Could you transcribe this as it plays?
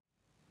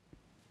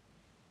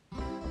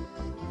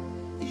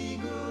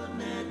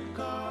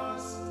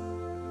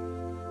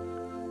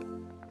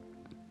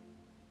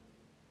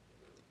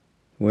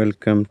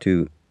Welcome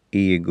to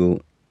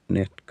Ego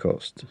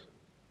Netcast.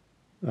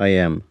 I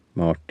am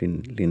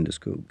Martin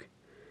Lindeskog.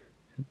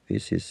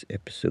 This is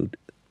episode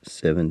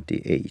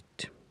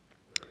 78.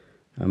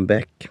 I'm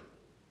back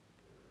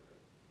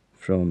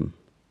from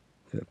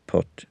the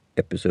pot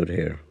episode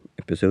here,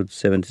 episode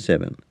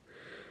 77.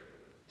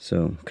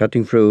 So,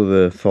 cutting through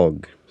the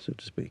fog, so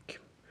to speak,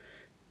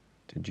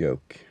 the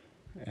joke.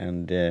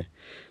 And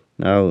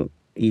now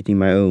eating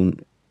my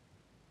own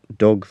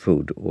dog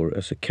food, or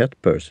as a cat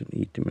person,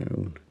 eating my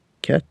own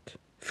cat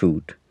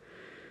food.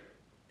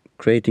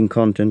 Creating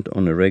content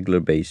on a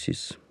regular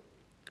basis.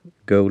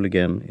 Goal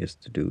again is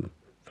to do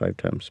 5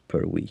 times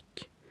per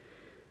week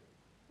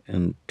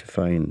and to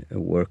find a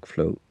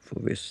workflow for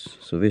this.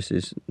 So this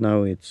is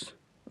now it's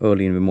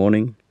early in the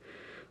morning,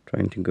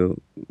 trying to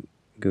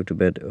go to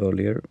bed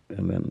earlier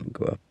and then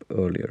go up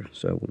earlier,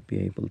 so I will be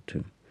able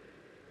to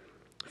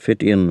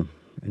fit in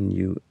a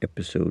new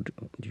episode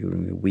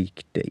during the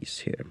weekdays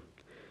here.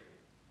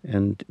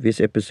 And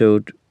this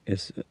episode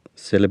is a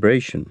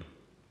celebration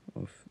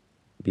of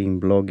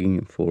being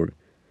blogging for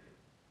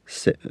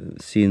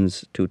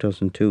since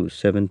 2002,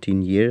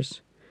 17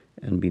 years,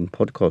 and been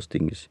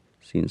podcasting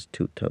since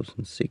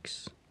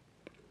 2006.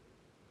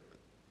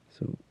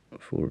 So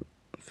for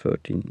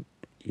 13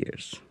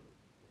 years.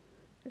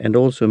 And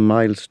also a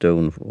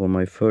milestone for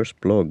my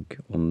first blog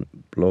on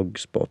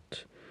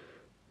Blogspot.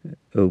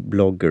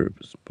 Blogger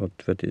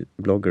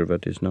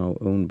that is now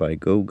owned by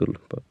Google.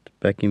 But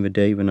back in the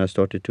day when I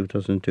started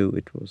 2002,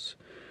 it was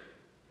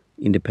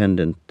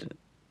independent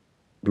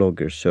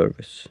blogger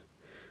service.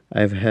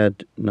 I've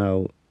had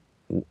now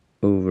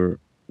over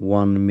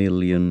 1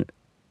 million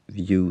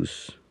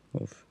views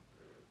of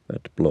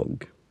that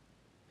blog.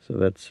 So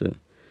that's a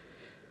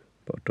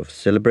part of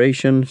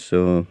celebration.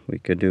 So we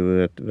could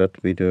do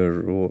that with a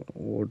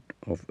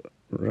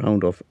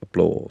round of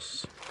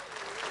applause.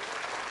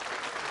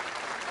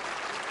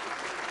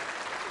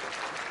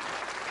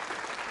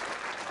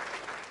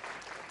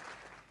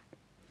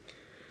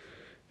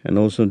 And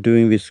also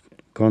doing this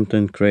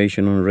content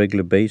creation on a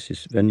regular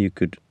basis, then you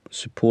could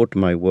support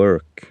my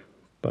work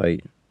by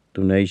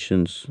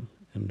donations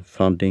and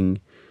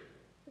funding,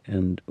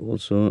 and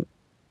also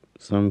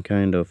some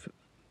kind of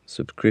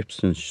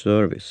subscription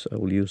service. I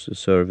will use a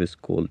service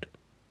called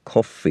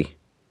Ko-fi,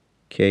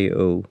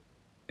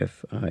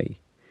 K-O-F-I,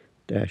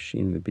 dash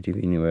in the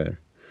between anywhere,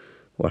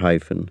 or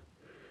hyphen.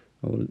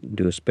 I will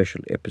do a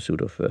special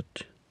episode of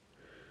that,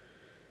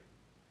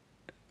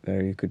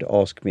 where you could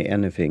ask me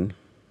anything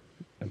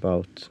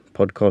about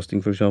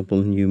podcasting, for example,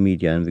 new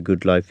media and the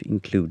good life,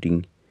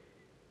 including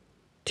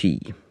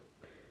tea.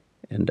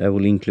 And I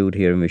will include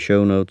here in the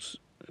show notes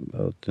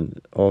about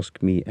an Ask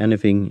Me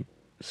Anything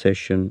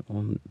session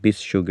on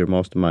Biz Sugar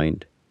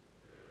Mastermind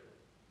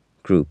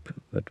group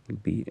that will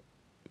be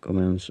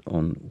commence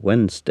on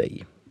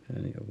Wednesday.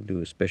 And I will do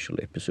a special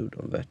episode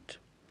on that.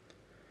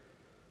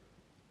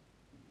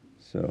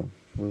 So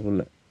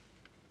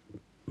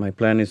my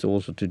plan is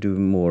also to do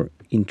more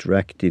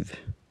interactive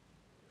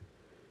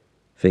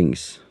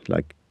things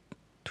like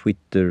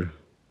Twitter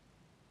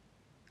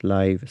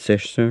live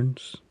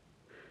sessions.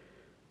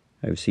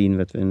 I've seen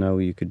that now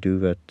you could do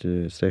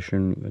that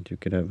session, that you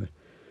could have a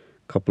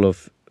couple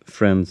of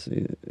friends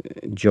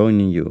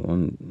joining you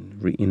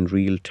in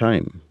real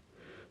time.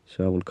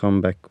 So I will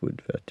come back with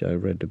that. I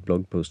read a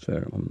blog post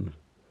there on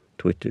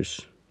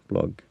Twitter's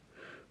blog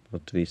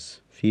about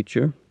this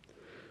feature.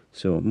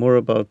 So more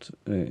about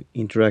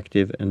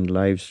interactive and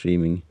live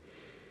streaming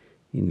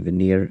in the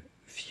near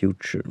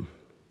future.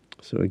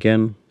 So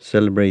again,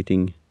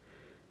 celebrating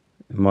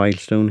a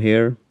milestone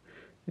here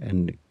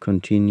and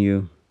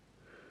continue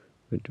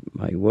with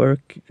my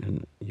work,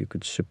 and you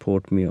could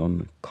support me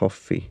on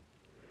Ko-fi.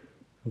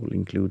 I will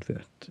include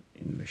that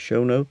in the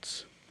show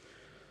notes.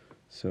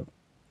 So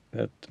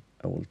that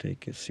I will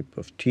take a sip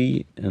of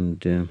tea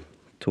and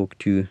talk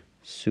to you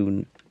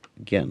soon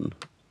again.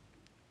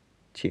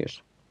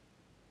 Cheers.